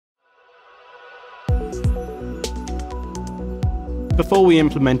Before we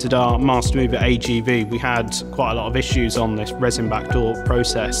implemented our MasterMover AGV, we had quite a lot of issues on this resin backdoor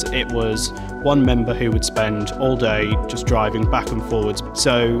process. It was one member who would spend all day just driving back and forwards,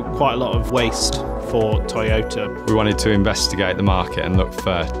 so quite a lot of waste for Toyota. We wanted to investigate the market and look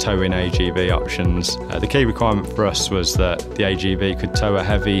for towing AGV options. The key requirement for us was that the AGV could tow a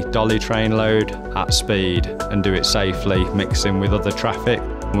heavy dolly train load at speed and do it safely, mixing with other traffic.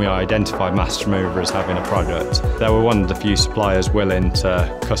 We identified MasterMover as having a product. They were one of the few suppliers willing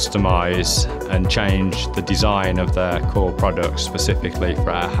to customise and change the design of their core product specifically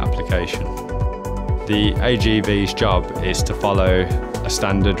for our application. The AGV's job is to follow a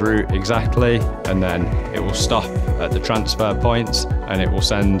standard route exactly, and then it will stop at the transfer points and it will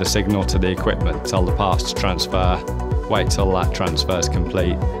send a signal to the equipment, tell the parts to transfer, wait till that transfer is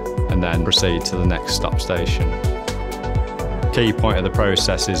complete, and then proceed to the next stop station. Key point of the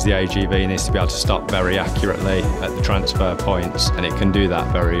process is the AGV needs to be able to stop very accurately at the transfer points, and it can do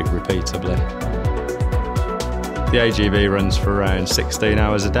that very repeatably. The AGV runs for around 16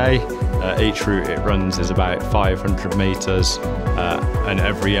 hours a day. Each route it runs is about 500 metres, and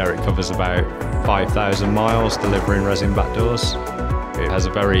every year it covers about 5,000 miles delivering resin backdoors. It has a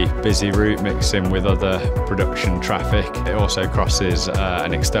very busy route mixing with other production traffic. It also crosses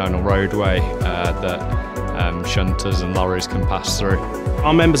an external roadway that shunters and lorries can pass through.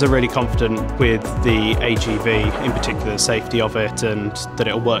 Our members are really confident with the AGV, in particular the safety of it, and that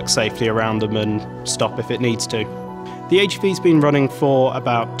it'll work safely around them and stop if it needs to. The AGV's been running for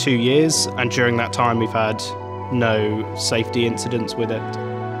about 2 years, and during that time we've had no safety incidents with it.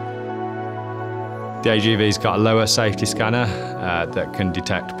 The AGV's got a lower safety scanner that can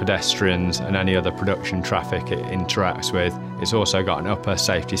detect pedestrians and any other production traffic it interacts with. It's also got an upper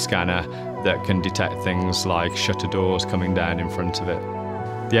safety scanner that can detect things like shutter doors coming down in front of it.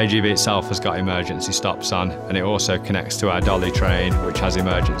 The AGV itself has got emergency stops on, and it also connects to our dolly train, which has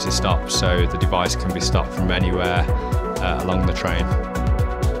emergency stops, so the device can be stopped from anywhere along the train.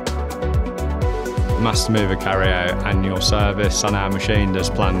 MasterMover carry out annual service on our machine. There's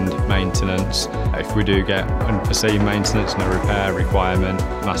planned maintenance. If we do get unforeseen maintenance and a repair requirement,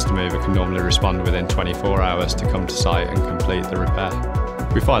 MasterMover can normally respond within 24 hours to come to site and complete the repair.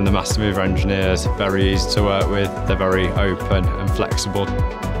 We find the MasterMover engineers very easy to work with. They're very open and flexible.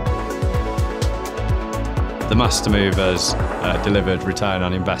 The MasterMover's delivered return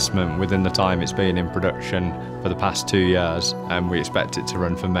on investment within the time it's been in production for the past 2 years, and we expect it to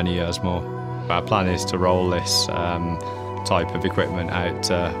run for many years more. Our plan is to roll this type of equipment out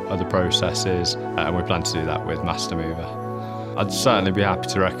to other processes, and we plan to do that with MasterMover. I'd certainly be happy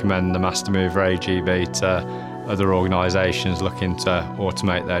to recommend the MasterMover AGV to other organisations looking to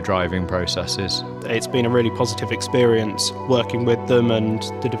automate their driving processes. It's been a really positive experience working with them, and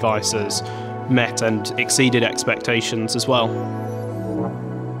the devices met and exceeded expectations as well.